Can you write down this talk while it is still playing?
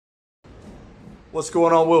What's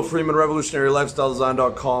going on? Will Freeman,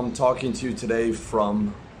 RevolutionaryLifestyleDesign.com, talking to you today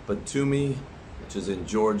from Batumi, which is in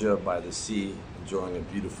Georgia by the sea, enjoying a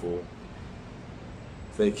beautiful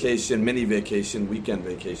vacation, mini vacation, weekend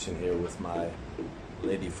vacation here with my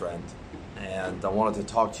lady friend. And I wanted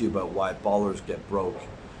to talk to you about why ballers get broke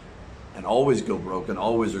and always go broke and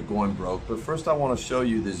always are going broke. But first I want to show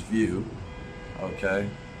you this view, okay?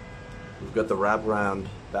 We've got the wraparound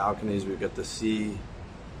balconies, we've got the sea,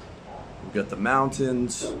 we've got the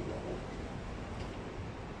mountains.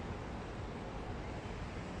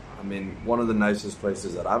 I mean, one of the nicest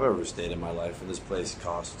places that I've ever stayed in my life, and this place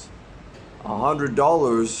costs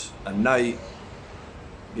 $100 a night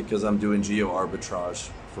because I'm doing geo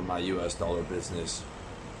arbitrage for my US dollar business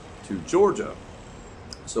to Georgia.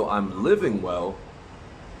 So I'm living well,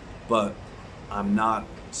 but I'm not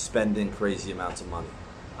spending crazy amounts of money.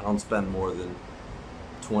 I don't spend more than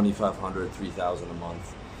 $2,500, $3,000 a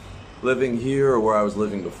month. Living here or where I was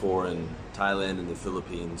living before in Thailand and the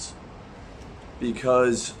Philippines,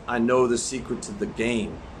 because I know the secret to the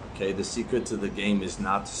game, okay? The secret to the game is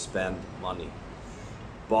not to spend money.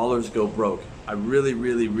 Ballers go broke. I really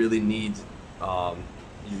need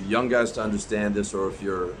you young guys to understand this, or if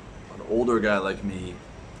you're an older guy like me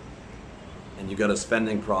and you got a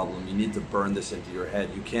spending problem, you need to burn this into your head.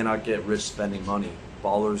 You cannot get rich spending money.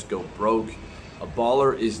 Ballers go broke. A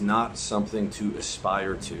baller is not something to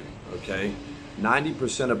aspire to, okay?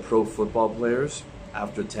 90% of pro football players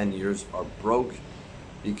after 10 years are broke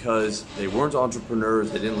because they weren't entrepreneurs,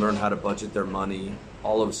 they didn't learn how to budget their money.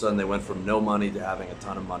 All of a sudden they went from no money to having a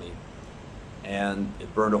ton of money, and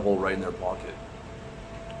it burned a hole right in their pocket.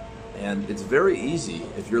 And it's very easy,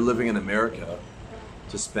 if you're living in America,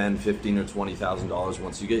 to spend $15,000 or $20,000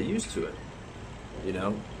 once you get used to it, you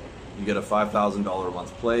know? You get a $5,000 a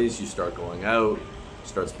month place, you start going out,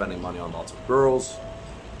 start spending money on lots of girls.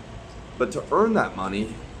 But to earn that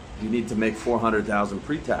money, you need to make $400,000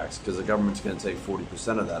 pre-tax, because the government's going to take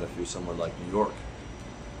 40% of that if you're somewhere like New York.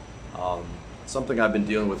 Something I've been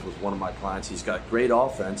dealing with one of my clients. He's got great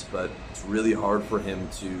offense, but it's really hard for him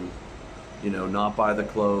to, not buy the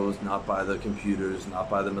clothes, not buy the computers, not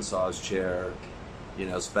buy the massage chair,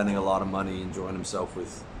 spending a lot of money, enjoying himself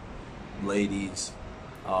with ladies.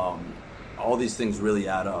 All these things really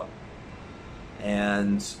add up.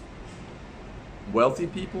 And wealthy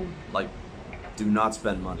people, do not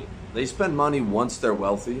spend money. They spend money once they're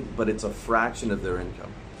wealthy, but it's a fraction of their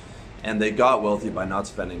income. And they got wealthy by not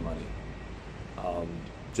spending money.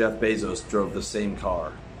 Jeff Bezos drove the same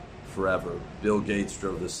car forever. Bill Gates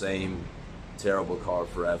drove the same terrible car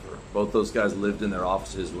forever. Both those guys lived in their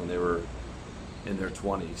offices when they were in their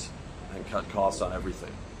 20s and cut costs on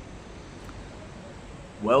everything.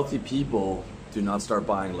 Wealthy people do not start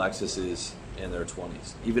buying Lexuses in their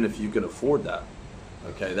 20s, even if you can afford that.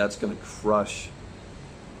 Okay, that's going to crush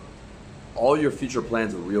all your future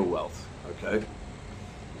plans of real wealth. Okay,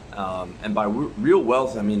 and by real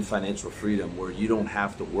wealth, I mean financial freedom, where you don't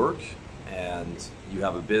have to work and you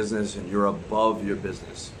have a business and you're above your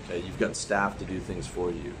business. Okay, you've got staff to do things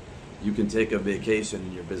for you. You can take a vacation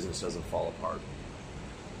and your business doesn't fall apart.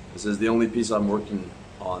 This is the only piece I'm working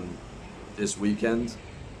on this weekend,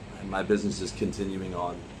 and my business is continuing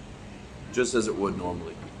on just as it would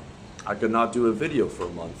normally. I could not do a video for a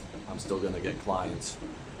month. I'm still going to get clients,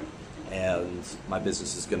 and my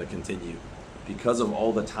business is going to continue because of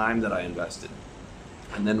all the time that I invested.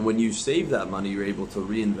 And then when you save that money, you're able to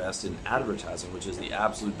reinvest in advertising, which is the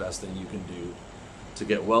absolute best thing you can do to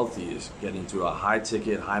get wealthy, is get into a high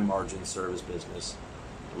ticket, high margin service business,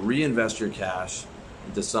 reinvest your cash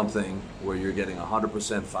into something where you're getting 100%,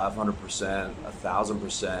 500%,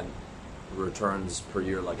 1,000% returns per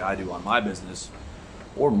year like I do on my business,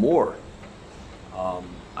 or more.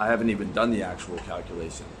 I haven't even done the actual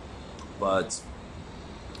calculation. But,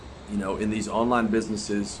 in these online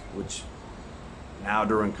businesses, which now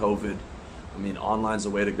during COVID, online's the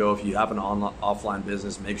way to go. If you have an offline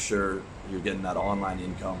business, make sure you're getting that online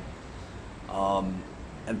income.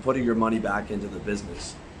 And putting your money back into the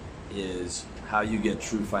business is how you get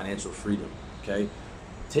true financial freedom, okay?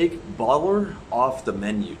 Take baller off the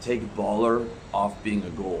menu. Take baller off being a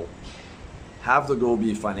goal. Have the goal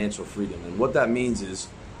be financial freedom. And what that means is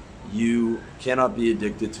you cannot be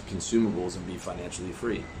addicted to consumables and be financially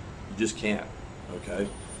free. You just can't, okay?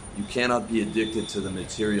 You cannot be addicted to the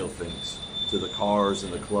material things, to the cars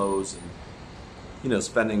and the clothes and,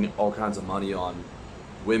 spending all kinds of money on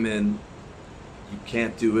women. You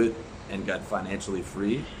can't do it and get financially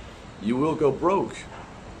free. You will go broke,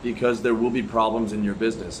 because there will be problems in your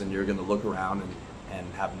business and you're going to look around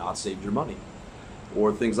and have not saved your money.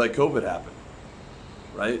 Or things like COVID happen,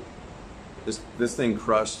 right? This thing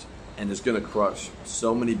crushed and it's going to crush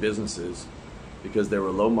so many businesses because they were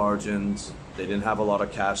low margins, they didn't have a lot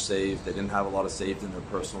of cash saved, they didn't have a lot of saved in their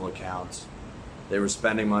personal accounts, they were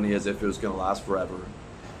spending money as if it was going to last forever,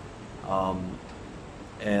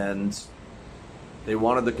 and they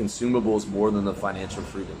wanted the consumables more than the financial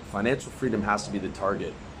freedom. Financial freedom has to be the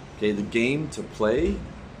target. Okay, the game to play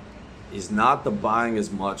is not the buying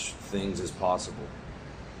as much things as possible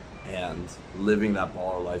and living that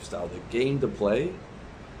baller lifestyle. The game to play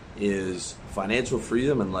is financial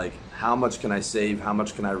freedom and like, how much can I save, how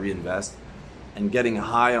much can I reinvest, and getting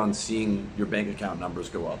high on seeing your bank account numbers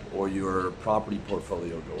go up, or your property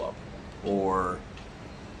portfolio go up, or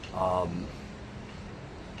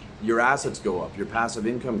your assets go up, your passive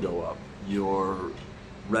income go up, your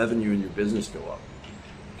revenue in your business go up.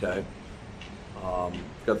 Okay,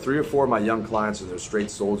 got 3 or 4 of my young clients, and they're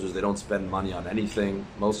straight soldiers. They don't spend money on anything.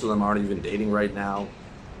 Most of them aren't even dating right now.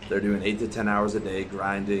 They're doing 8 to 10 hours a day,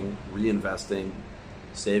 grinding, reinvesting,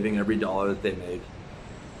 saving every dollar that they make.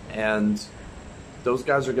 And those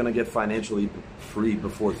guys are going to get financially free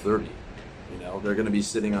before 30. You know, they're going to be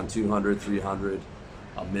sitting on 200, 300,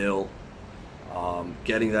 a mil,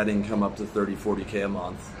 getting that income up to 30, 40K a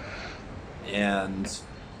month. And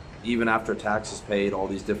even after taxes paid, all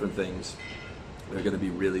these different things, they're going to be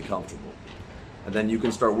really comfortable. And then you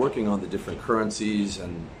can start working on the different currencies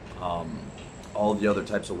and all the other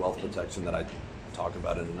types of wealth protection that I talk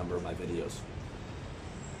about in a number of my videos.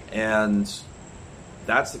 And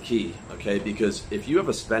that's the key, okay? Because if you have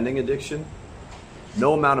a spending addiction,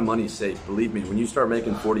 no amount of money is safe. Believe me, when you start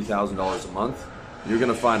making $40,000 a month, you're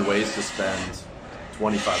gonna find ways to spend $25,000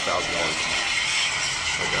 a month,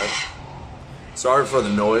 okay? Sorry for the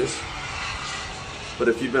noise, but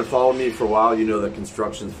if you've been following me for a while, you know that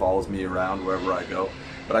construction follows me around wherever I go,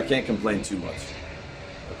 but I can't complain too much,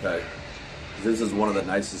 okay? This is one of the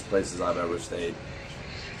nicest places I've ever stayed,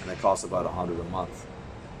 and it costs about $100 a month.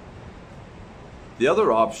 The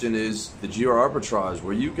other option is the GR arbitrage,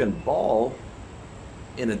 where you can ball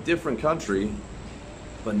in a different country,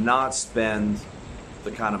 but not spend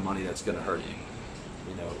the kind of money that's going to hurt you.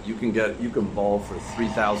 You know, you can ball for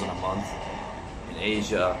 $3,000 a month in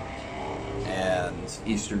Asia and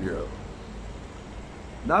Eastern Europe.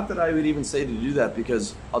 Not that I would even say to do that,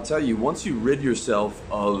 because I'll tell you, once you rid yourself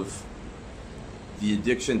of the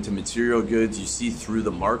addiction to material goods, you see through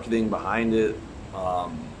the marketing behind it,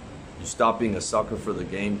 you stop being a sucker for the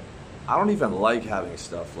game. I don't even like having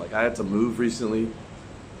stuff. Like, I had to move recently,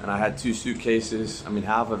 and I had 2 suitcases. I mean,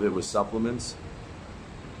 half of it was supplements,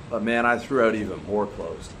 but man, I threw out even more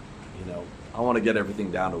clothes. You know, I want to get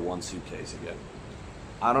everything down to 1 suitcase again.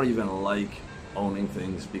 I don't even like owning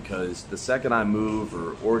things, because the second I move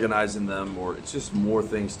or organizing them, or it's just more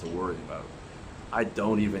things to worry about. I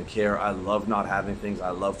don't even care. I love not having things. I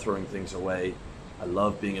love throwing things away. I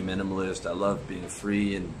love being a minimalist. I love being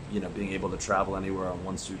free and, you know, being able to travel anywhere on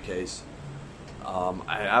 1 suitcase.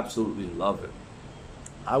 I absolutely love it.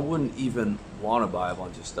 I wouldn't even want to buy a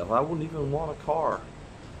bunch of stuff. I wouldn't even want a car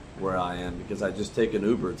where I am, because I just take an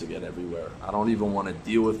Uber to get everywhere. I don't even want to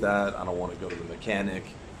deal with that. I don't want to go to the mechanic.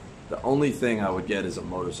 The only thing I would get is a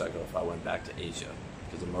motorcycle if I went back to Asia,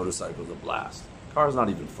 because a motorcycle is a blast. Car's not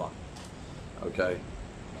even fun. Okay,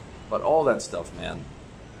 but all that stuff, man,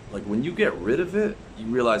 like, when you get rid of it, you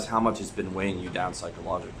realize how much it's been weighing you down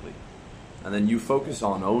psychologically. And then you focus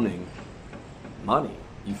on owning money,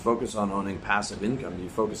 you focus on owning passive income, you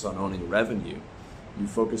focus on owning revenue, you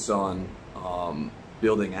focus on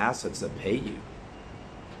building assets that pay you,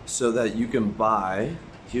 so that you can buy,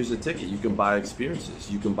 here's a ticket, you can buy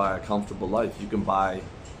experiences, you can buy a comfortable life, you can buy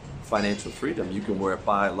financial freedom, you can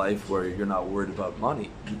buy a life where you're not worried about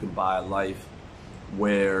money, you can buy a life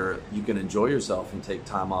where you can enjoy yourself and take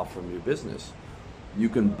time off from your business. You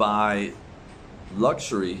can buy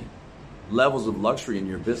luxury, levels of luxury in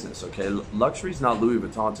your business, okay? Luxury is not Louis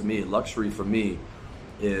Vuitton to me. Luxury for me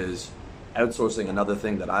is outsourcing another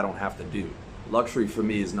thing that I don't have to do. Luxury for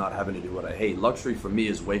me is not having to do what I hate. Luxury for me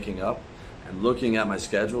is waking up and looking at my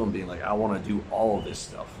schedule and being like, I want to do all of this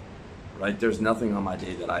stuff, right? There's nothing on my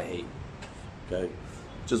day that I hate, okay?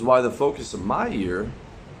 Which is why the focus of my year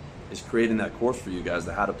is creating that course for you guys,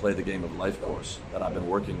 the How to Play the Game of Life course that I've been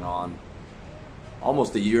working on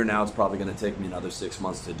almost a year now. It's probably going to take me another 6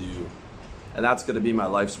 months to do. And that's going to be my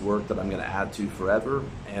life's work that I'm going to add to forever.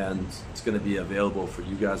 And it's going to be available for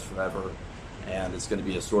you guys forever. And it's going to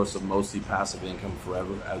be a source of mostly passive income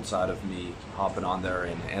forever, outside of me hopping on there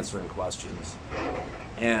and answering questions.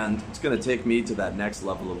 And it's going to take me to that next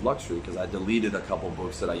level of luxury, because I deleted a couple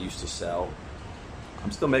books that I used to sell.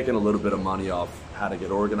 I'm still making a little bit of money off how to get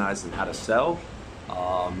organized and how to sell.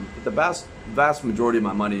 But the vast majority of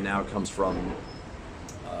my money now comes from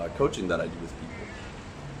coaching that I do with people.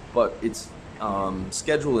 But it's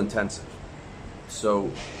schedule intensive.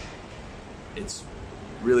 So it's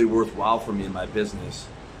really worthwhile for me in my business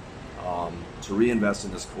to reinvest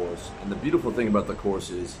in this course. And the beautiful thing about the course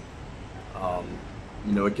is,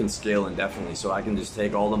 it can scale indefinitely. So I can just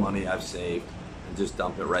take all the money I've saved and just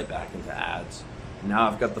dump it right back into ads. Now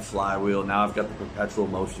I've got the flywheel. Now I've got the perpetual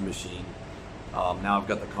motion machine. Now I've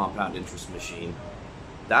got the compound interest machine.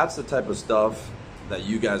 That's the type of stuff that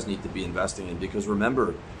you guys need to be investing in, because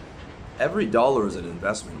remember, every dollar is an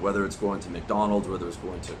investment, whether it's going to McDonald's, whether it's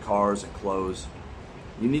going to cars and clothes.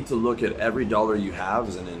 You need to look at every dollar you have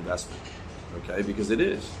as an investment, okay? Because it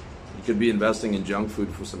is. You could be investing in junk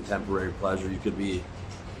food for some temporary pleasure. You could be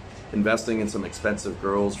investing in some expensive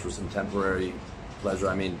girls for some temporary pleasure.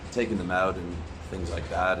 I mean, taking them out and things like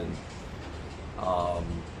that, and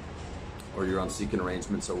or you're on seeking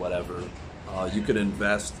arrangements or whatever. You could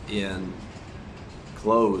invest in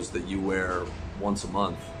clothes that you wear once a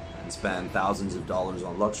month and spend thousands of dollars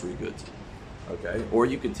on luxury goods, okay? Or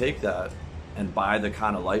you could take that and buy the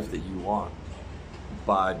kind of life that you want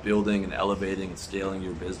by building and elevating and scaling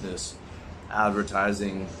your business,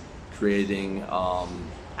 advertising, creating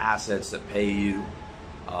assets that pay you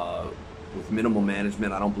with minimal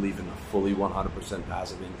management. I don't believe in a fully 100%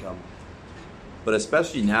 passive income. But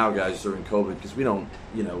especially now, guys, during COVID, because we don't,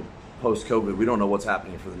 post-COVID, we don't know what's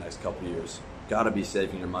happening for the next couple of years. Got to be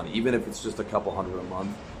saving your money, even if it's just a couple $100 a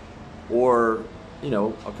month, or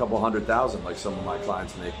a couple $100,000 like some of my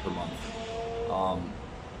clients make per month.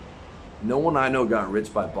 No one I know got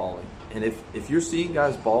rich by balling, and if you're seeing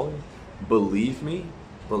guys balling, believe me,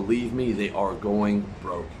 they are going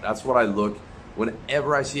broke. That's what I look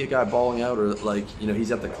whenever I see a guy balling out, or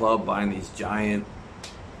he's at the club buying these giant,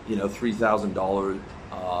 $3,000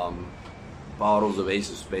 bottles of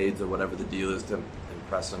Ace of Spades or whatever the deal is to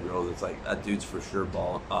impress some girls. It's like, that dude's for sure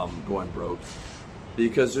going broke,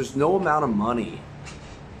 because there's no amount of money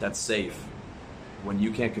that's safe when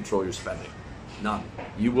you can't control your spending. None.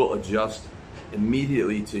 You will adjust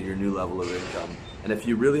immediately to your new level of income. And if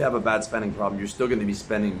you really have a bad spending problem, you're still going to be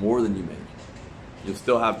spending more than you make. You'll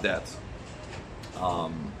still have debts.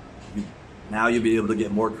 Now you'll be able to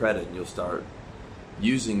get more credit, and you'll start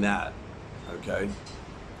using that, okay?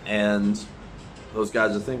 And those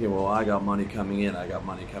guys are thinking, well, I got money coming in,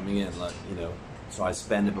 so I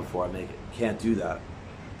spend it before I make it. You can't do that.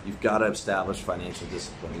 You've got to establish financial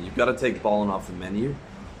discipline. You've got to take balling off the menu.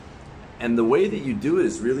 And the way that you do it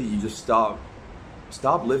is really, you just stop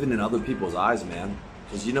living in other people's eyes, man.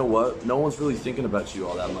 Because you know what? No one's really thinking about you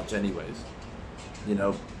all that much anyways.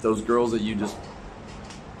 Those girls that you just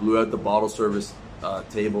blew out the bottle service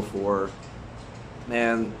table for,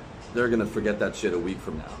 man, they're going to forget that shit a week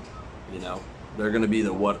from now. They're going to be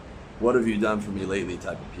the what have you done for me lately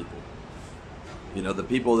type of people. The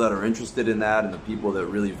people that are interested in that, and the people that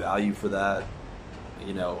really value for that,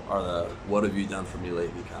 are the what have you done for me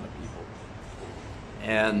lately kind of people.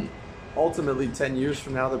 And ultimately, 10 years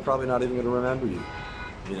from now, they're probably not even going to remember you.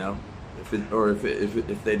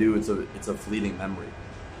 If they do, it's a fleeting memory.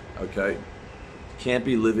 Okay, can't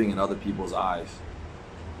be living in other people's eyes.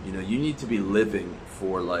 You need to be living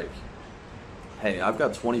for hey, I've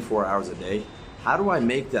got 24 hours a day. How do I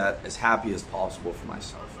make that as happy as possible for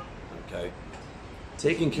myself? Okay,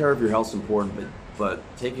 taking care of your health is important, but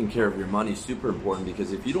taking care of your money is super important,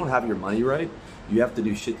 because if you don't have your money right, you have to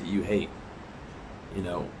do shit that you hate.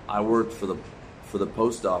 I worked for the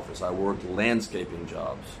post office. I worked landscaping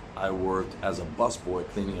jobs. I worked as a busboy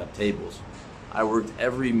cleaning up tables. I worked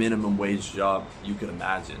every minimum wage job you could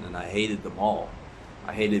imagine, and I hated them all.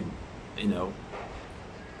 I hated,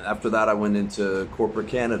 after that I went into corporate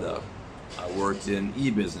Canada. I worked in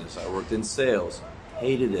e-business. I worked in sales.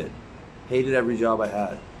 Hated it. Hated every job I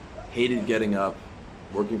had. Hated getting up,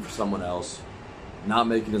 working for someone else, not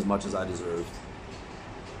making as much as I deserved.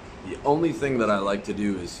 The only thing that I like to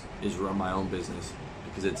do is run my own business,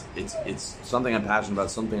 because it's something I'm passionate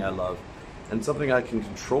about, something I love, and something I can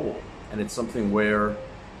control. And it's something where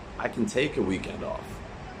I can take a weekend off.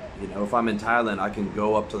 If I'm in Thailand, I can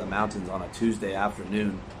go up to the mountains on a Tuesday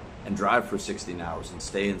afternoon and drive for 16 hours and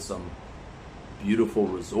stay in some beautiful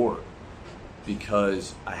resort,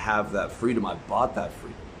 because I have that freedom. I bought that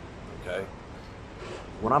freedom, okay?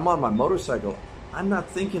 When I'm on my motorcycle, I'm not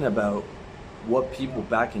thinking about what people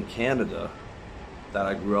back in Canada that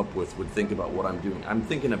I grew up with would think about what I'm doing. I'm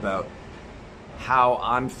thinking about how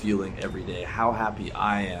I'm feeling every day, how happy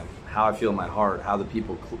I am, how I feel in my heart, how the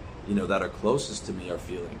people that are closest to me are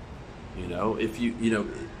feeling. If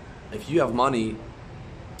you have money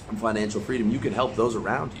and financial freedom, you can help those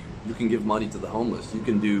around you. You can give money to the homeless. You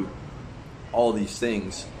can do all these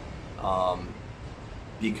things,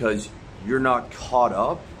 because you're not caught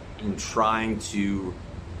up in trying to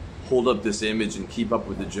hold up this image and keep up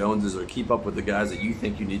with the Joneses or keep up with the guys that you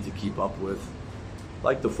think you need to keep up with,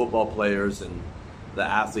 like the football players and the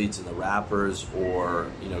athletes and the rappers, or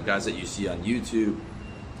guys that you see on YouTube.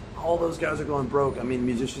 All those guys are going broke. I mean,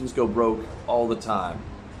 musicians go broke all the time.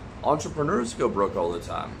 Entrepreneurs go broke all the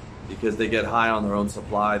time because they get high on their own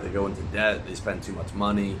supply. They go into debt. They spend too much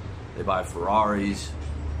money. They buy Ferraris.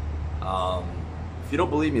 If you don't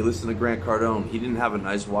believe me, listen to Grant Cardone. He didn't have a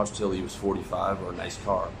nice watch till he was 45 or a nice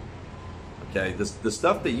car. Okay, the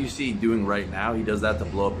stuff that you see doing right now, he does that to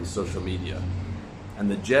blow up his social media. And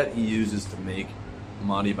the jet he uses to make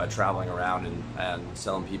money by traveling around and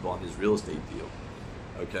selling people on his real estate deal.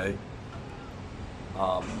 Okay?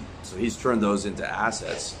 So he's turned those into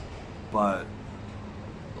assets. But,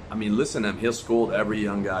 I mean, listen to him. He'll scold every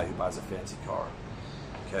young guy who buys a fancy car.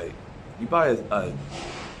 Okay? You buy a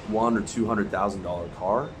 $100,000 or $200,000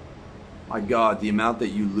 car, my God, the amount that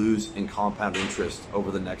you lose in compound interest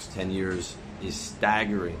over the next 10 years is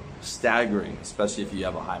staggering, especially if you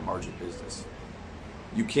have a high margin business.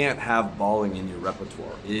 You can't have balling in your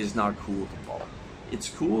repertoire. It is not cool to ball. It's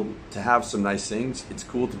cool to have some nice things. It's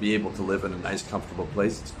cool to be able to live in a nice, comfortable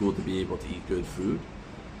place. It's cool to be able to eat good food.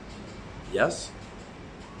 Yes.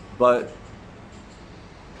 But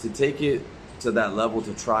to take it to that level,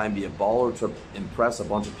 to try and be a baller, to impress a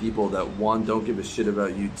bunch of people that, one, don't give a shit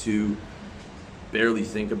about you, two, barely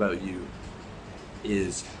think about you,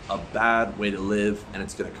 is a bad way to live, and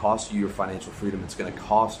it's going to cost you your financial freedom. It's going to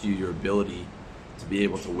cost you your ability to be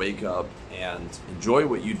able to wake up and enjoy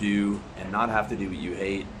what you do and not have to do what you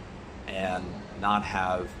hate and not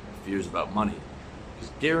have fears about money.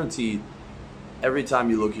 Because guaranteed, every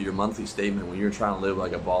time you look at your monthly statement when you're trying to live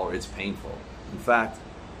like a baller, it's painful. In fact,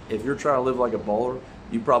 if you're trying to live like a baller,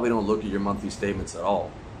 you probably don't look at your monthly statements at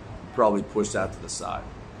all. You probably push that to the side,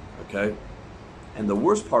 okay? And the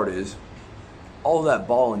worst part is, all of that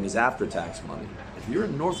balling is after-tax money. If you're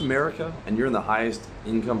in North America and you're in the highest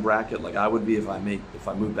income bracket, like I would be if I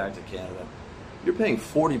moved back to Canada, you're paying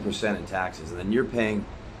 40% in taxes, and then you're paying,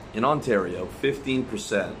 in Ontario,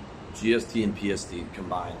 15% GST and PST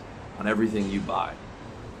combined on everything you buy,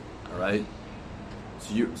 all right?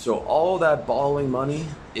 So all that balling money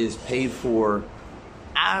is paid for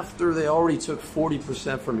after they already took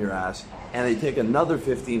 40% from your ass, and they take another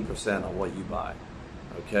 15% on what you buy,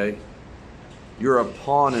 okay? You're a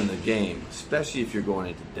pawn in the game, especially if you're going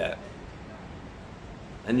into debt.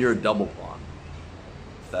 And you're a double pawn,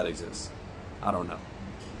 if that exists. I don't know.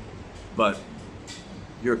 But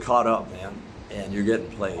you're caught up, man, and you're getting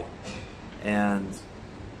played. And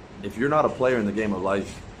if you're not a player in the game of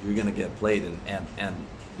life, you're going to get played. And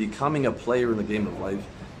becoming a player in the game of life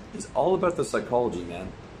is all about the psychology,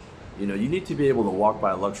 man. You need to be able to walk by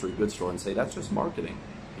a luxury goods store and say, that's just marketing,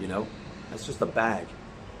 That's just a bag.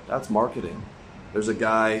 That's marketing. There's a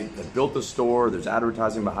guy that built the store, there's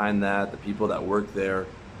advertising behind that, the people that work there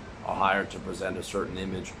are hired to present a certain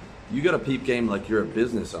image. You got to peep game like you're a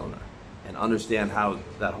business owner and understand how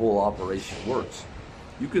that whole operation works.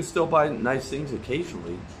 You can still buy nice things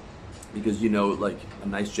occasionally because like a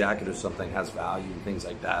nice jacket or something has value and things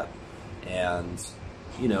like that. And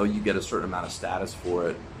you get a certain amount of status for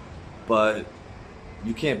it, but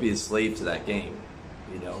you can't be a slave to that game.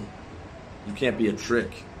 You can't be a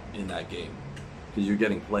trick in that game because you're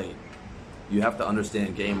getting played. You have to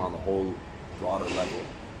understand game on the whole broader level.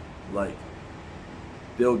 Like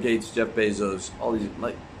Bill Gates, Jeff Bezos, all these,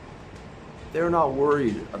 they're not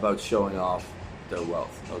worried about showing off their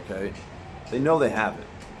wealth, okay? They know they have it,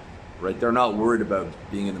 right? They're not worried about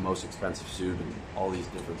being in the most expensive suit and all these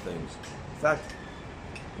different things. In fact,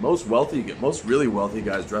 most really wealthy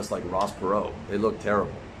guys dress like Ross Perot. They look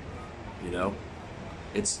terrible,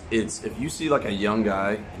 It's if you see like a young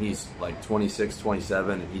guy and he's like 26,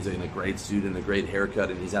 27 and he's in a great suit and a great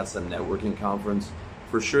haircut and he's at some networking conference,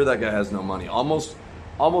 for sure that guy has no money. Almost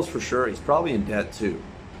for sure he's probably in debt too.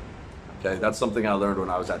 Okay, that's something I learned when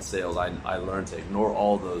I was at sales. I learned to ignore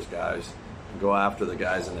all those guys and go after the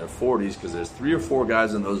guys in their 40s because there's 3 or 4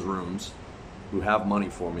 guys in those rooms who have money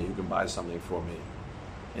for me, who can buy something for me.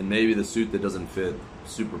 And maybe the suit that doesn't fit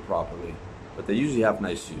super properly. But they usually have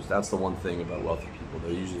nice shoes. That's the one thing about wealthy people.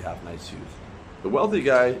 They usually have nice shoes. The wealthy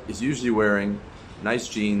guy is usually wearing nice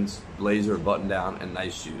jeans, blazer, button down, and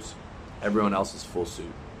nice shoes. Everyone else is full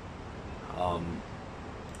suit.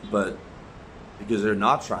 But because they're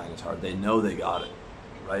not trying as hard, they know they got it,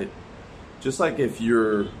 right? Just like if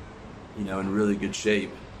you're, in really good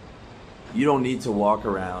shape, you don't need to walk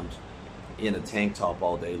around in a tank top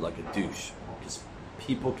all day like a douche because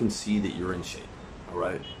people can see that you're in shape, all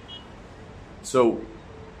right? So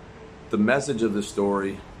the message of the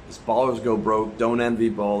story is ballers go broke. Don't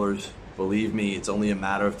envy ballers. Believe me, it's only a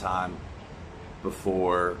matter of time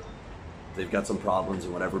before they've got some problems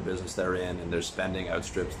in whatever business they're in and their spending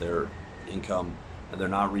outstrips their income and they're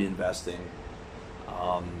not reinvesting.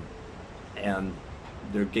 And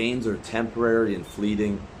their gains are temporary and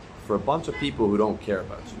fleeting for a bunch of people who don't care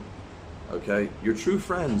about you. Okay? Your true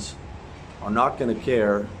friends are not going to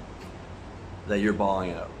care that you're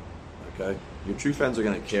balling out. Okay? Your true friends are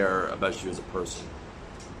going to care about you as a person.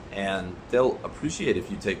 And they'll appreciate if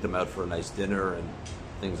you take them out for a nice dinner and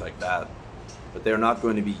things like that. But they're not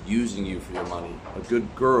going to be using you for your money. A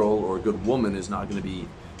good girl or a good woman is not going to be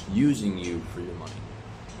using you for your money.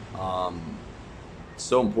 It's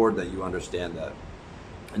so important that you understand that.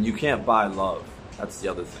 And you can't buy love. That's the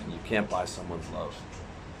other thing. You can't buy someone's love.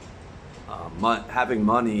 Having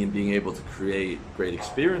money and being able to create great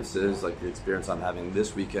experiences, like the experience I'm having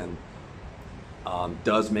this weekend,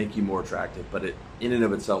 does make you more attractive, but it in and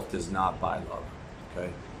of itself does not buy love.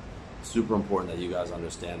 Okay? Super important that you guys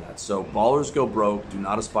understand that. So ballers go broke. Do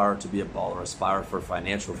not aspire to be a baller. Aspire for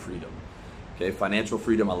financial freedom. Okay? Financial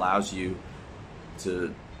freedom allows you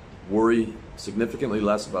to worry significantly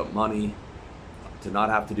less about money, to not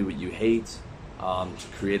have to do what you hate, to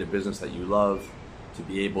create a business that you love, to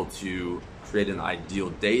be able to create an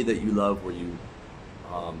ideal day that you love, where you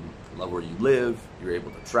love where you live, you're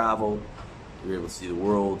able to travel, you're able to see the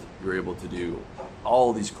world, you're able to do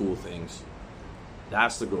all these cool things.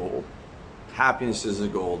 That's the goal. Happiness is the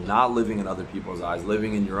goal, not living in other people's eyes,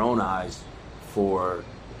 living in your own eyes for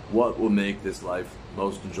what will make this life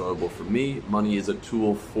most enjoyable for me. Money is a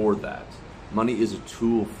tool for that. Money is a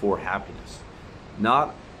tool for happiness,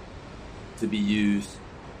 not to be used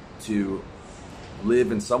to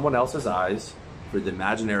live in someone else's eyes for the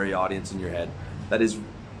imaginary audience in your head that is,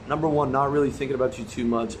 number one, not really thinking about you too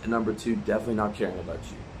much, and number two, definitely not caring about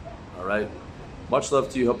you. All right? Much love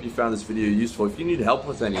to you. Hope you found this video useful. If you need help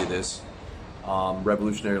with any of this,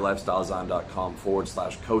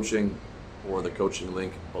 revolutionarylifestyledesign.com/coaching or the coaching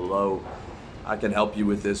link below. I can help you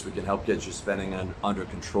with this. We can help get your spending under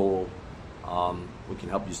control. We can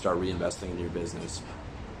help you start reinvesting in your business.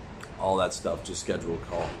 All that stuff, just schedule a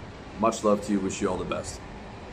call. Much love to you. Wish you all the best.